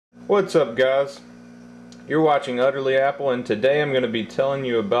What's up, guys? You're watching Utterly Apple, and today I'm going to be telling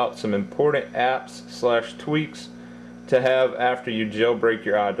you about some important apps / tweaks to have after you jailbreak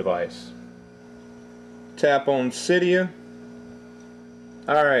your iDevice. Tap on Cydia.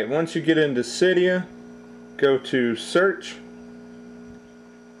 Alright, once you get into Cydia, go to Search.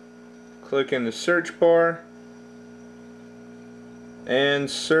 Click in the search bar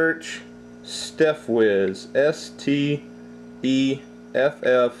and search Steffwiz. S-T-E-F-F-W-I-Z.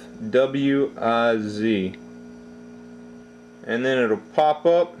 And then it'll pop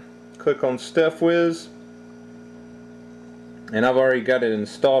up. Click on Steffwiz. And I've already got it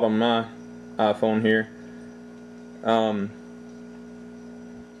installed on my iPhone here.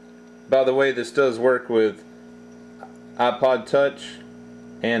 By the way, this does work with iPod Touch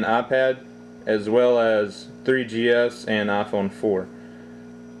and iPad, as well as 3GS and iPhone 4.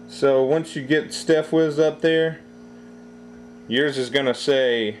 So once you get Steffwiz up there, yours is going to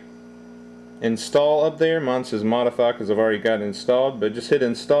say install up there. Mine says modify because I've already got it installed, but just hit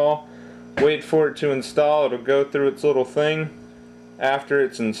install. Wait for it to install. It'll go through its little thing. After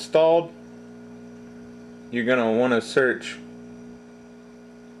it's installed, you're going to want to search.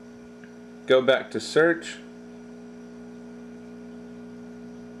 Go back to search.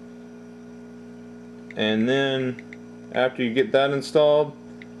 And then after you get that installed,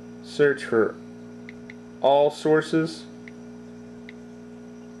 search for all sources.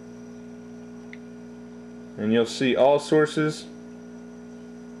 And you'll see all sources.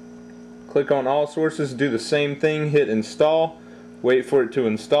 Click on all sources, do the same thing, hit install, wait for it to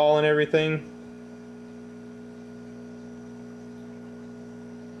install and everything.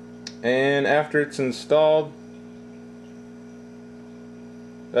 And after it's installed,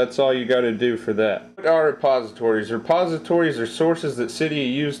 that's all you got to do for that. What are repositories? Repositories are sources that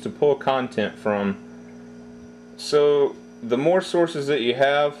Cydia use to pull content from. So the more sources that you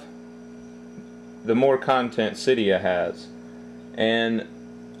have, the more content Cydia has. And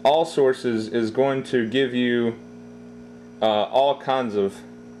all sources is going to give you all kinds of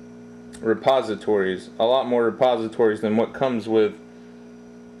repositories, a lot more repositories than what comes with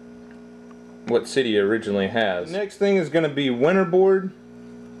what Cydia originally has. The next thing is going to be Winterboard.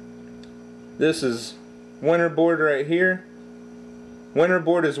 This is Winterboard right here.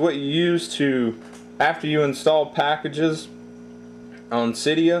 Winterboard is what you use to, after you install packages on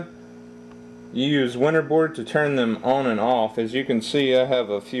Cydia, you use Winterboard to turn them on and off. As you can see, I have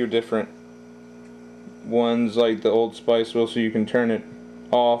a few different ones like the Old Spice wheel, so you can turn it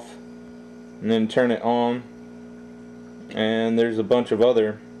off and then turn it on. And there's a bunch of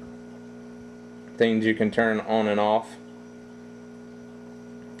other things you can turn on and off.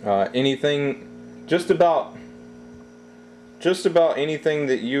 Anything, just about anything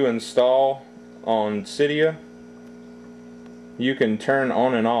that you install on Cydia, you can turn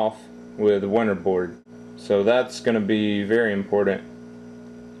on and off with Winterboard. So that's going to be very important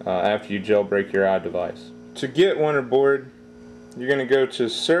after you jailbreak your iDevice. To get Winterboard, you're going to go to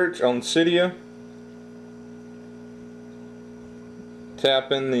search on Cydia,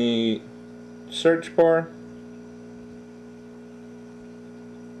 tap in the search bar,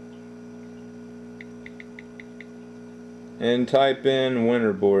 and type in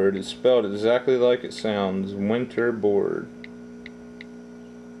Winterboard. It's spelled exactly like it sounds, Winterboard.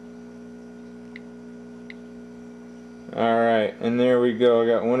 Alright, and there we go. I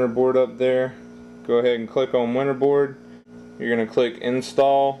got Winterboard up there. Go ahead and click on Winterboard. You're going to click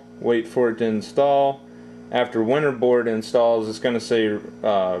install, wait for it to install. After Winterboard installs, it's going to say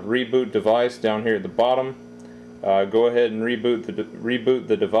reboot device down here at the bottom. Go ahead and reboot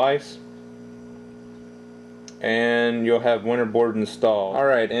the device, and you'll have Winterboard installed.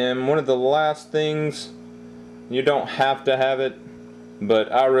 Alright, and one of the last things, you don't have to have it, but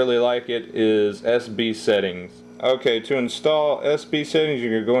I really like it, is SBSettings. Okay, to install SBSettings, you're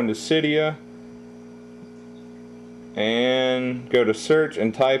going to go into Cydia and go to search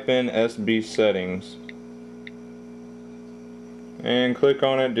and type in SBSettings. And click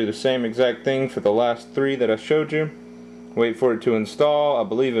on it, do the same exact thing for the last three that I showed you. Wait for it to install. I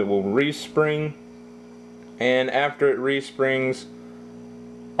believe it will respring. And after it resprings,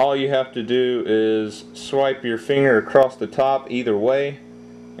 all you have to do is swipe your finger across the top either way,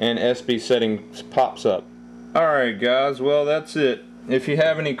 and SBSettings pops up. Alright guys, well that's it. If you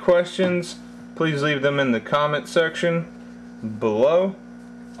have any questions, please leave them in the comment section below.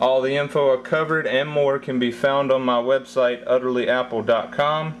 All the info I covered and more can be found on my website,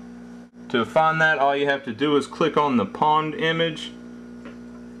 utterlyapple.com. To find that, all you have to do is click on the pond image.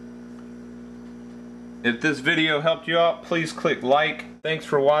 If this video helped you out, please click like. Thanks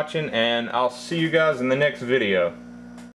for watching, and I'll see you guys in the next video.